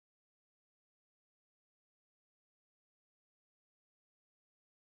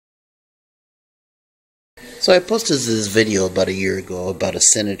So I posted this video about a year ago about a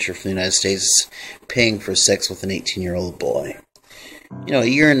senator from the United States paying for sex with an 18-year-old boy. You know, a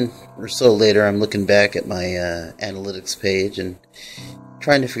year or so later, I'm looking back at my analytics page and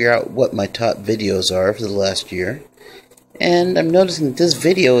trying to figure out what my top videos are for the last year. And I'm noticing that this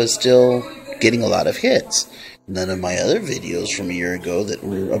video is still getting a lot of hits. None of my other videos from a year ago that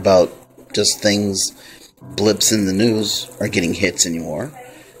were about just things, blips in the news, are getting hits anymore.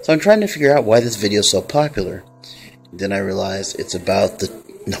 So I'm trying to figure out why this video is so popular. Then I realized it's about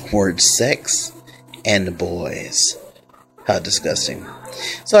the word sex and boys. How disgusting.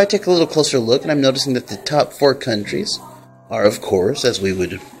 So I take a little closer look, and I'm noticing that the top 4 countries are, of course, as we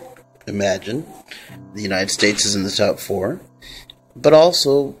would imagine, the United States is in the top 4, but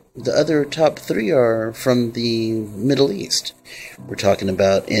also the other top 3 are from the Middle East. We're talking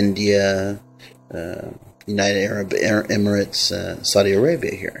about India, United Arab Emirates, Saudi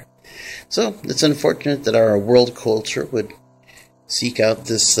Arabia here. So it's unfortunate that our world culture would seek out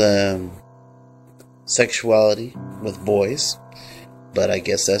this sexuality with boys, but I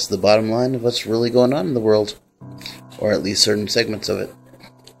guess that's the bottom line of what's really going on in the world, or at least certain segments of it.